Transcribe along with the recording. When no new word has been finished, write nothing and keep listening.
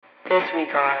This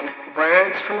week on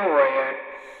Words from a Warrior.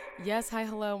 Yes, hi,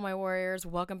 hello, my warriors.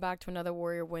 Welcome back to another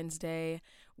Warrior Wednesday.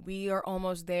 We are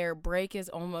almost there. Break is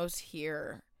almost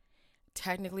here.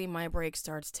 Technically, my break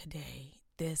starts today,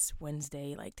 this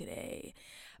Wednesday, like today.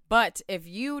 But if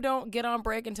you don't get on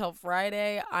break until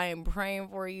Friday, I am praying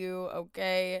for you,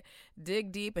 okay?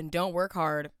 Dig deep and don't work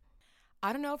hard.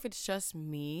 I don't know if it's just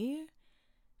me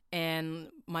and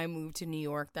my move to New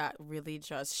York that really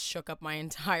just shook up my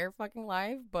entire fucking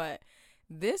life, but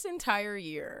this entire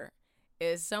year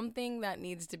is something that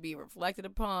needs to be reflected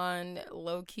upon,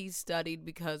 low-key studied,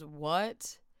 because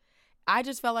what? I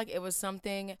just felt like it was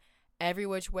something every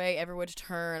which way, every which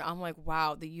turn. I'm like,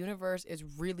 wow, the universe is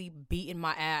really beating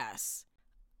my ass.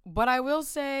 But I will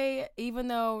say, even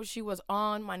though she was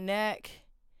on my neck,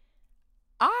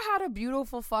 I had a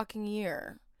beautiful fucking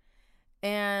year.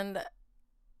 And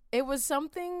it was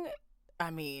something,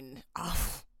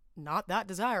 not that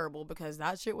desirable because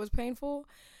that shit was painful,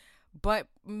 but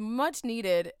much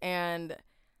needed. And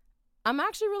I'm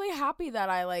actually really happy that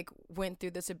I went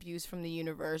through this abuse from the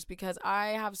universe because I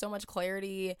have so much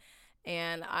clarity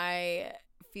and I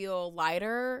feel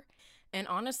lighter and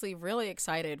honestly really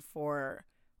excited for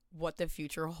what the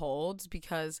future holds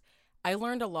because I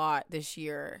learned a lot this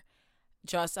year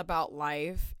just about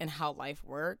life and how life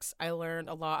works. I learned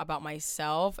a lot about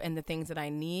myself and the things that I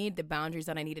need, the boundaries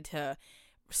that I needed to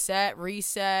set,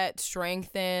 reset,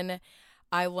 strengthen.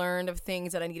 I learned of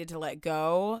things that I needed to let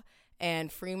go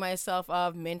and free myself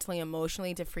of mentally,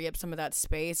 emotionally, to free up some of that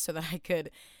space so that I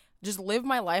could just live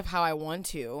my life how I want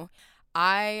to.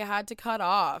 I had to cut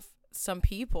off some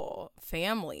people,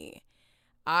 family.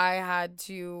 I had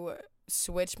to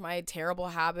switch my terrible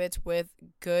habits with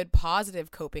good,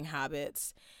 positive coping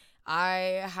habits.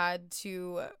 I had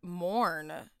to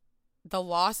mourn the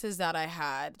losses that I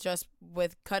had just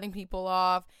with cutting people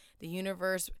off, the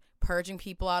universe purging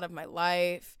people out of my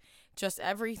life, just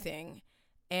everything.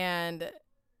 And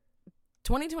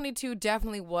 2022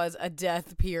 definitely was a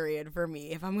death period for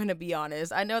me, if I'm going to be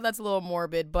honest. I know that's a little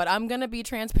morbid, but I'm going to be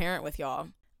transparent with y'all.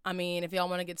 I mean, if y'all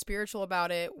want to get spiritual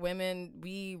about it, women,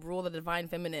 we rule the divine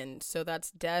feminine. So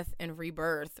that's death and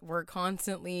rebirth. We're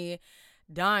constantly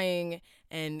dying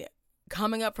and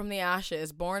coming up from the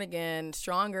ashes, born again,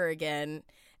 stronger again.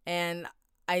 And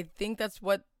I think that's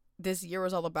what this year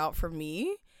was all about for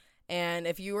me. And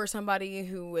if you are somebody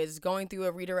who is going through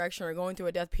a redirection or going through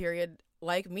a death period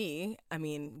like me, I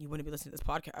mean, you wouldn't be listening to this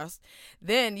podcast,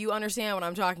 then you understand what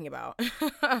I'm talking about.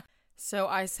 So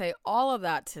I say all of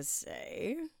that to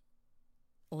say,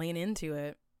 lean into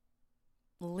it.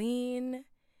 Lean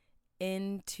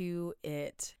into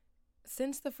it.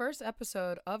 Since the first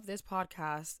episode of this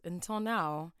podcast until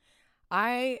now,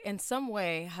 I, in some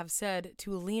way, have said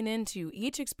to lean into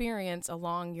each experience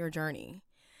along your journey.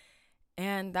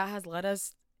 And that has led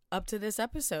us up to this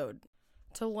episode,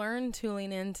 to learn to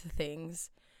lean into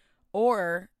things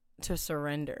or to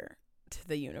surrender to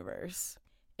the universe.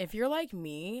 If you're like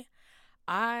me,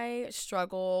 I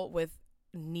struggle with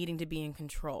needing to be in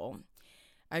control.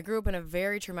 I grew up in a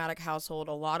very traumatic household,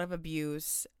 a lot of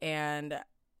abuse, and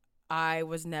I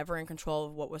was never in control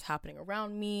of what was happening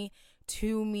around me,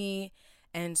 to me.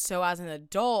 And so as an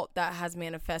adult, that has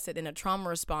manifested in a trauma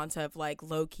response of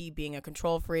low-key being a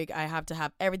control freak. I have to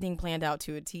have everything planned out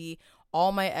to a T,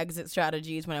 all my exit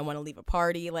strategies when I want to leave a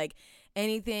party,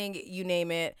 anything, you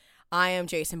name it, I am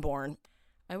Jason Bourne.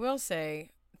 I will say,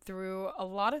 through a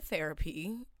lot of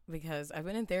therapy, because I've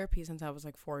been in therapy since I was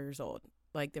 4 years old.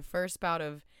 The first bout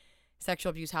of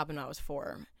sexual abuse happened when I was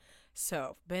 4.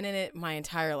 So, been in it my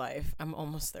entire life. I'm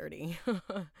almost 30.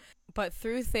 But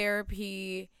through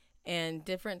therapy and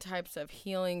different types of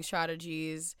healing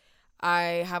strategies,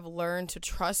 I have learned to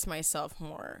trust myself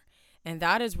more. And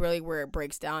that is really where it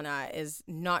breaks down at, is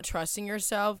not trusting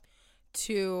yourself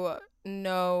to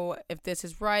know if this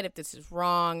is right, if this is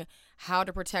wrong, how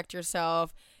to protect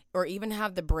yourself, or even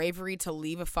have the bravery to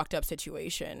leave a fucked up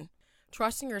situation.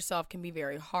 Trusting yourself can be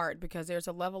very hard because there's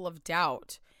a level of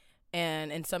doubt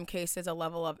and in some cases a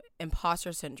level of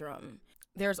imposter syndrome.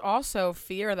 There's also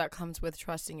fear that comes with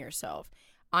trusting yourself.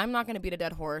 I'm not going to beat a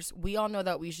dead horse. We all know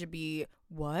that we should be,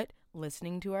 what?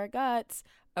 Listening to our guts.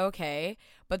 Okay.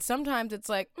 But sometimes it's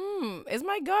is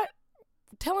my gut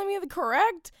telling me the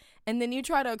correct? And then you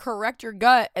try to correct your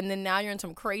gut, and then now you're in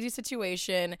some crazy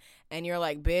situation, and you're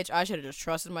like, bitch, I should have just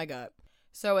trusted my gut.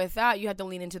 So with that, you have to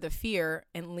lean into the fear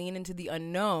and lean into the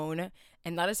unknown,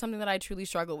 and that is something that I truly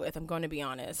struggle with, I'm going to be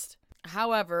honest.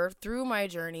 However, through my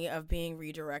journey of being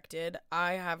redirected,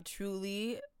 I have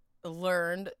truly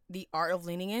learned the art of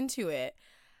leaning into it.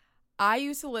 I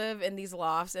used to live in these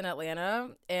lofts in Atlanta,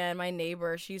 and my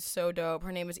neighbor, she's so dope.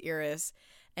 Her name is Iris.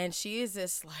 And she is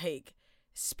this like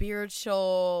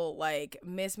spiritual, like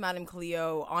Miss Madame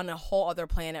Cleo on a whole other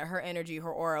planet. Her energy,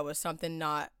 her aura was something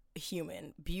not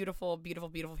human. Beautiful, beautiful,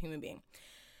 beautiful human being.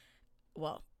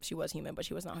 Well, she was human, but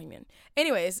she was not human.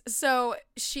 Anyways, so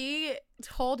she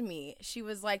told me, she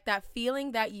was like, that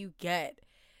feeling that you get,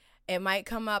 it might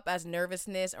come up as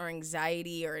nervousness or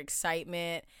anxiety or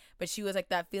excitement, but she was like,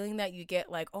 that feeling that you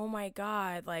get, like, oh my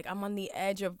God, like I'm on the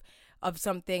edge of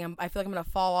something. I feel like I'm going to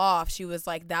fall off. She was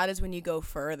like, that is when you go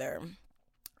further.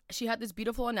 She had this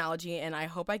beautiful analogy, and I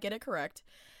hope I get it correct,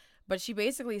 but she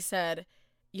basically said,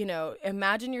 you know,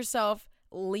 imagine yourself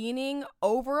leaning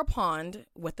over a pond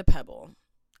with a pebble.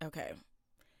 Okay.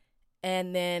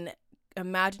 And then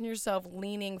imagine yourself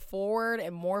leaning forward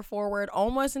and more forward,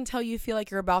 almost until you feel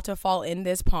like you're about to fall in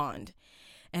this pond.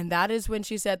 And that is when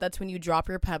she said, that's when you drop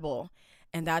your pebble.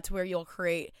 And that's where you'll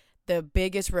create the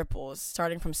biggest ripples,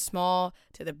 starting from small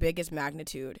to the biggest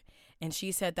magnitude. And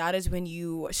she said, that is when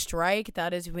you strike.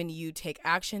 That is when you take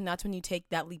action. That's when you take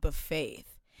that leap of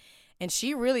faith. And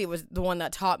she really was the one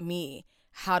that taught me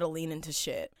how to lean into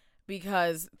shit.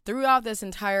 Because throughout this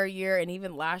entire year and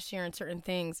even last year and certain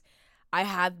things, I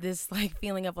had this like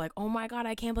feeling of like, oh my God,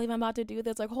 I can't believe I'm about to do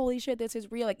this. Like, holy shit, this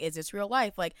is real. Like, is this real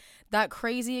life? Like that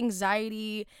crazy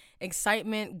anxiety,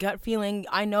 excitement, gut feeling.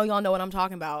 I know y'all know what I'm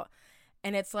talking about.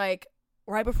 And it's like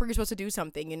right before you're supposed to do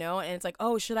something, you know? And it's like,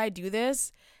 oh, should I do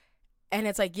this? And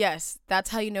it's like, yes, that's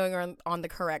how you know you're on the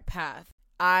correct path.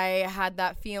 I had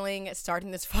that feeling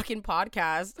starting this fucking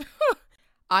podcast.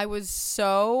 I was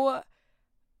so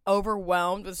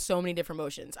overwhelmed with so many different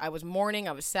emotions. I was mourning,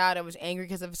 I was sad, I was angry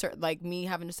because of like me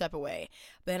having to step away.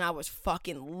 But then I was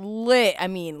fucking lit. I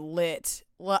mean, lit.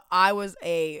 I was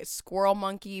a squirrel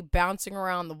monkey bouncing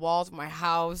around the walls of my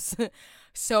house.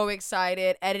 So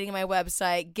excited, editing my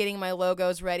website, getting my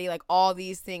logos ready, like all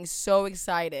these things. So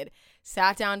excited.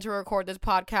 Sat down to record this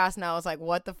podcast and I was like,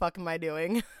 what the fuck am I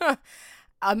doing?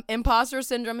 Imposter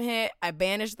syndrome hit. I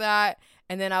banished that.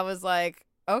 And then I was like,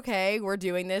 okay, we're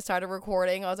doing this. Started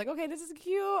recording. I was like, okay, this is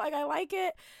cute. Like, I like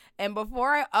it. And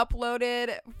before I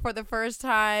uploaded for the first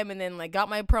time and then like got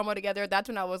my promo together, that's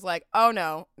when I was like, oh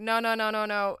no.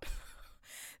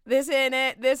 This ain't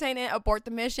it. This ain't it. Abort the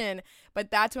mission.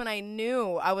 But that's when I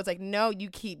knew. I was like, no, you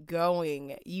keep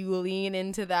going. You lean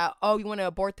into that. Oh, you want to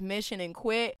abort the mission and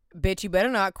quit? Bitch, you better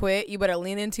not quit. You better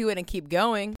lean into it and keep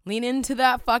going. Lean into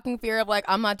that fucking fear of like,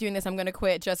 I'm not doing this. I'm going to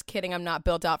quit. Just kidding. I'm not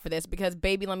built out for this. Because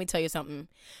baby, let me tell you something.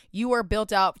 You are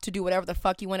built out to do whatever the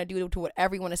fuck you want to do, to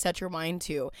whatever you want to set your mind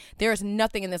to. There is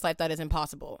nothing in this life that is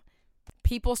impossible.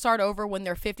 People start over when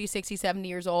they're 50, 60, 70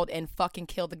 years old and fucking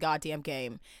kill the goddamn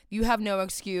game. You have no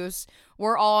excuse.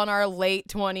 We're all in our late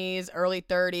 20s, early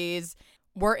 30s.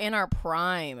 We're in our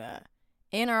prime.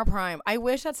 In our prime. I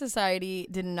wish that society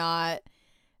did not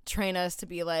train us to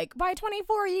be like, by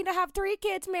 24, you need to have 3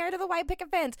 kids married to the white picket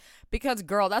fence. Because,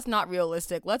 girl, that's not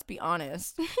realistic. Let's be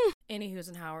honest. Anywho's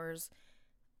and howers.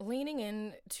 Leaning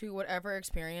into whatever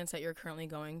experience that you're currently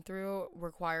going through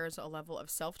requires a level of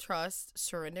self-trust,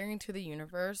 surrendering to the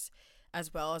universe,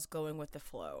 as well as going with the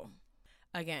flow.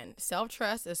 Again,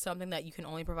 self-trust is something that you can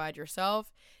only provide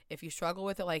yourself. If you struggle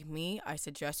with it like me, I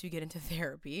suggest you get into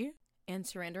therapy. And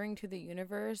surrendering to the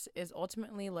universe is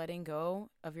ultimately letting go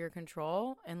of your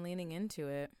control and leaning into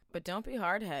it. But don't be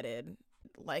hard-headed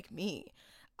like me.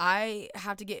 I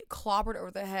have to get clobbered over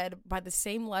the head by the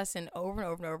same lesson over and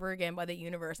over and over again by the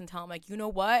universe until I'm like, you know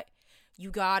what?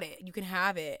 You got it. You can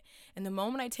have it. And the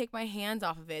moment I take my hands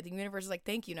off of it, the universe is like,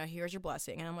 thank you. Now here's your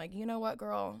blessing. And I'm like, you know what,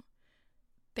 girl?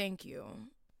 Thank you.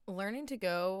 Learning to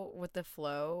go with the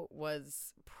flow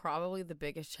was probably the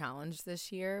biggest challenge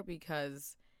this year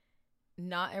because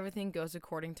not everything goes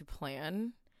according to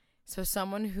plan. So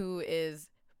someone who is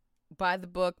by the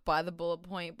book, by the bullet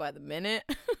point, by the minute,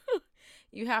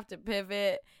 you have to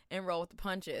pivot and roll with the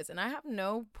punches. And I have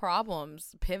no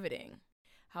problems pivoting.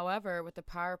 However, with the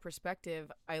power of perspective,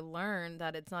 I learned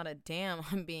that it's not a damn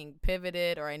I'm being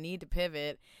pivoted or I need to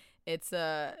pivot. It's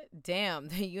a damn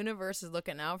the universe is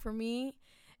looking out for me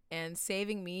and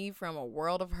saving me from a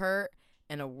world of hurt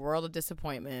and a world of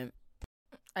disappointment.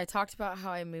 I talked about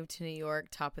how I moved to New York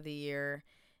top of the year,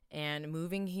 and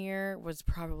moving here was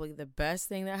probably the best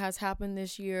thing that has happened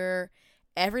this year.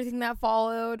 Everything that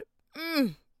followed,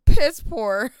 piss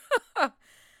poor.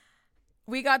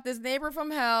 We got this neighbor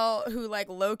from hell who like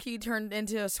low-key turned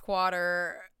into a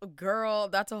squatter. Girl,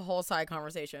 that's a whole side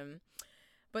conversation.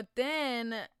 But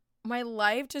then my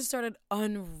life just started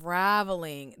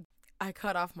unraveling. I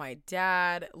cut off my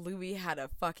dad. Louis had a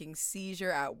fucking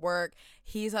seizure at work.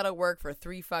 He's out of work for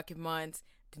 3 fucking months.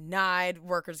 Denied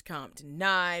workers' comp.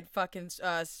 Denied fucking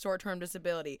short-term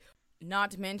disability.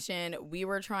 Not to mention, we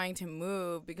were trying to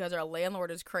move because our landlord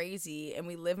is crazy and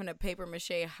we live in a paper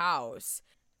mache house.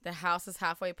 The house is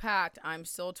halfway packed. I'm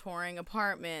still touring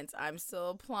apartments. I'm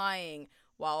still applying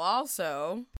while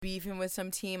also beefing with some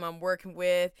team I'm working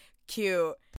with.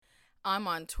 Cute. I'm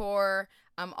on tour.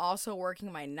 I'm also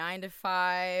working my 9 to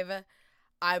 5.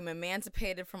 I'm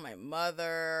emancipated from my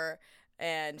mother.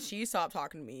 And she stopped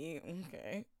talking to me.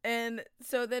 Okay. And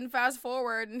so then fast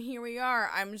forward, and here we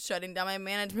are. I'm shutting down my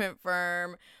management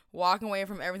firm, walking away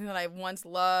from everything that I've once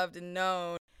loved and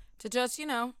known to just,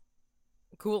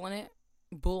 cooling it,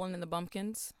 bulling in the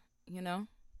bumpkins,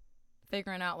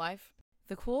 figuring out life.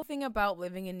 The cool thing about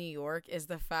living in New York is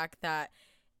the fact that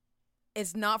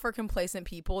it's not for complacent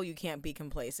people. You can't be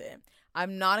complacent.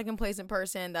 I'm not a complacent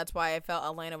person. That's why I felt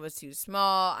Atlanta was too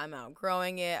small. I'm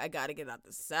outgrowing it. I got to get out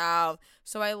the South.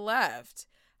 So I left.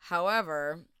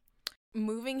 However,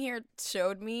 moving here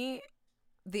showed me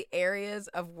the areas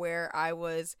of where I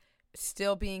was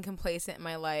still being complacent in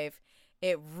my life.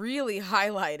 It really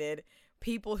highlighted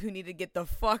people who need to get the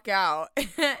fuck out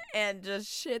and just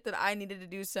shit that I needed to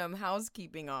do some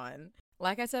housekeeping on.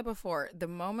 Like I said before, the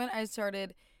moment I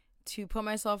started to put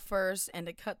myself first and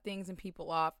to cut things and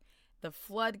people off, the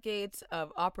floodgates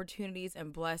of opportunities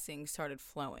and blessings started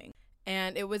flowing.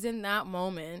 And it was in that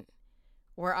moment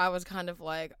where I was kind of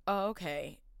like, oh,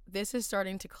 okay, this is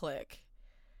starting to click.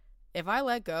 If I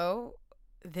let go,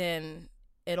 then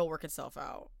it'll work itself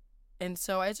out. And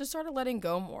so I just started letting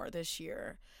go more this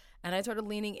year. And I started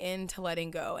leaning into letting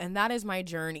go. And that is my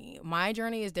journey. My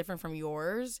journey is different from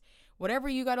yours. Whatever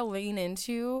you got to lean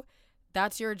into,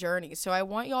 that's your journey. So I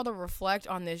want y'all to reflect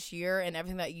on this year and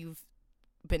everything that you've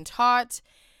been taught.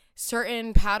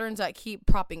 Certain patterns that keep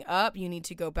propping up, you need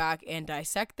to go back and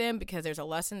dissect them because there's a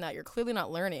lesson that you're clearly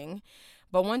not learning.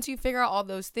 But once you figure out all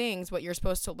those things, what you're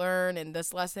supposed to learn and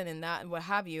this lesson and that and what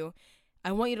have you,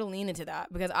 I want you to lean into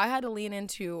that because I had to lean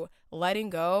into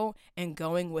letting go and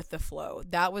going with the flow.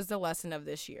 That was the lesson of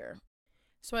this year.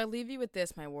 So I leave you with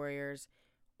this, my warriors.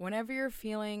 Whenever you're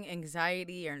feeling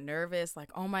anxiety or nervous, like,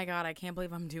 oh my God, I can't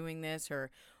believe I'm doing this, or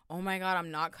oh my God,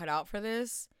 I'm not cut out for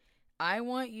this, I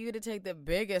want you to take the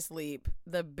biggest leap,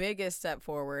 the biggest step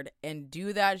forward, and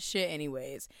do that shit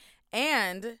anyways.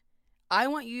 And I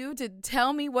want you to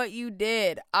tell me what you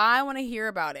did. I want to hear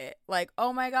about it. Like,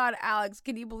 oh my God, Alex,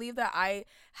 can you believe that I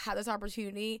had this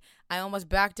opportunity? I almost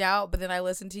backed out, but then I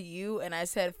listened to you and I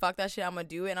said, fuck that shit, I'm going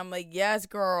to do it. And I'm like, yes,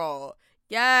 girl.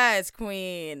 Yes,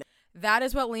 queen. That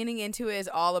is what leaning into is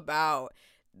all about.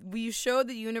 We showed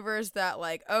the universe that,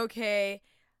 like, okay,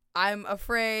 I'm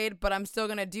afraid, but I'm still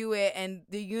going to do it. And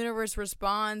the universe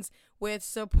responds with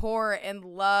support and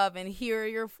love and here are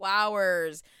your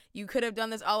flowers. You could have done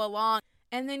this all along.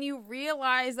 And then you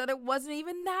realize that it wasn't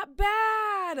even that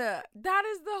bad. That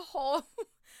is the whole,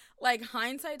 like,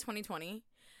 hindsight 2020.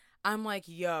 I'm like,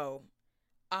 yo,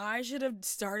 I should have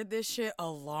started this shit a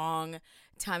long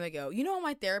time ago. You know what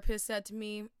my therapist said to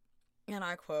me? And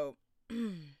I quote,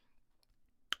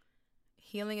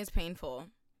 healing is painful,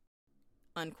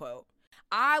 unquote.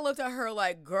 I looked at her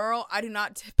like, girl, I do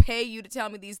not pay you to tell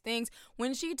me these things.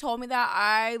 When she told me that,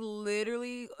 I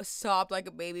literally sobbed like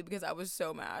a baby because I was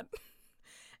so mad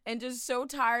and just so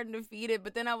tired and defeated.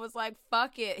 But then I was like,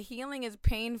 fuck it. Healing is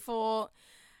painful.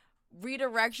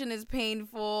 Redirection is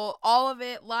painful. All of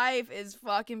it, life is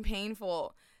fucking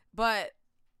painful. But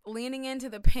leaning into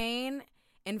the pain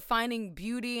and finding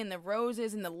beauty in the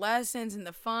roses and the lessons and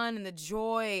the fun and the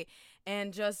joy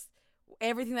and just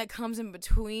everything that comes in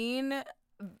between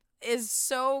is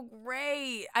so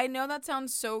great. I know that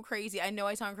sounds so crazy. I know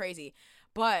I sound crazy.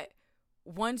 But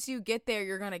once you get there,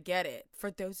 you're going to get it.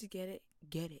 For those who get it,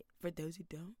 get it. For those who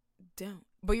don't, don't.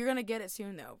 But you're going to get it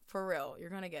soon, though. For real. You're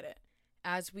going to get it.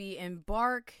 As we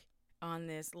embark on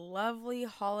this lovely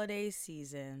holiday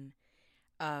season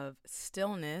of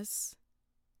stillness,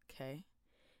 okay,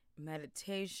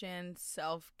 meditation,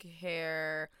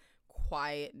 self-care,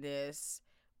 quietness,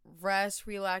 rest,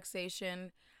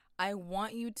 relaxation, I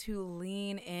want you to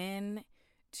lean in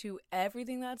to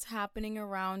everything that's happening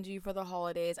around you for the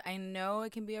holidays. I know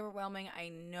it can be overwhelming. I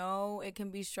know it can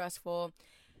be stressful,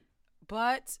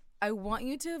 but I want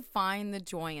you to find the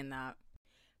joy in that.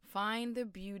 Find the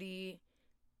beauty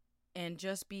and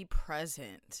just be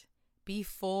present. Be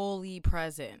fully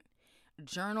present.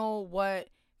 Journal what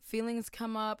feelings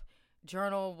come up.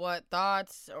 Journal what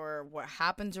thoughts or what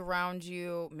happens around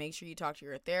you. Make sure you talk to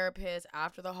your therapist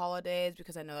after the holidays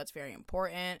because I know that's very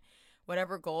important.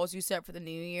 Whatever goals you set for the new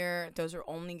year, those are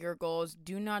only your goals.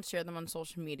 Do not share them on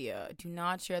social media. Do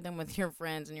not share them with your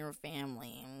friends and your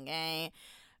family, okay?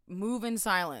 Move in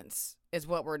silence is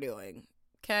what we're doing,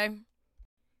 okay?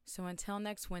 So until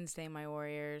next Wednesday, my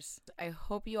warriors, I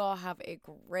hope you all have a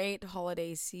great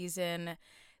holiday season.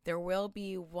 There will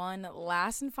be one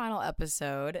last and final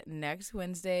episode next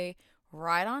Wednesday,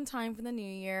 right on time for the new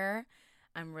year.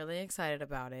 I'm really excited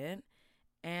about it.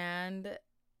 And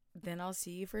then I'll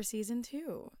see you for season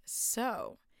 2.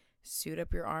 So suit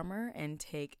up your armor and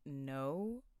take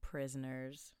no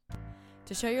prisoners.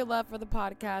 To show your love for the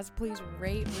podcast, please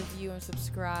rate, review, and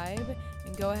subscribe.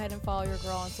 And go ahead and follow your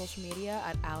girl on social media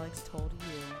at Alex Told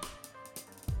You.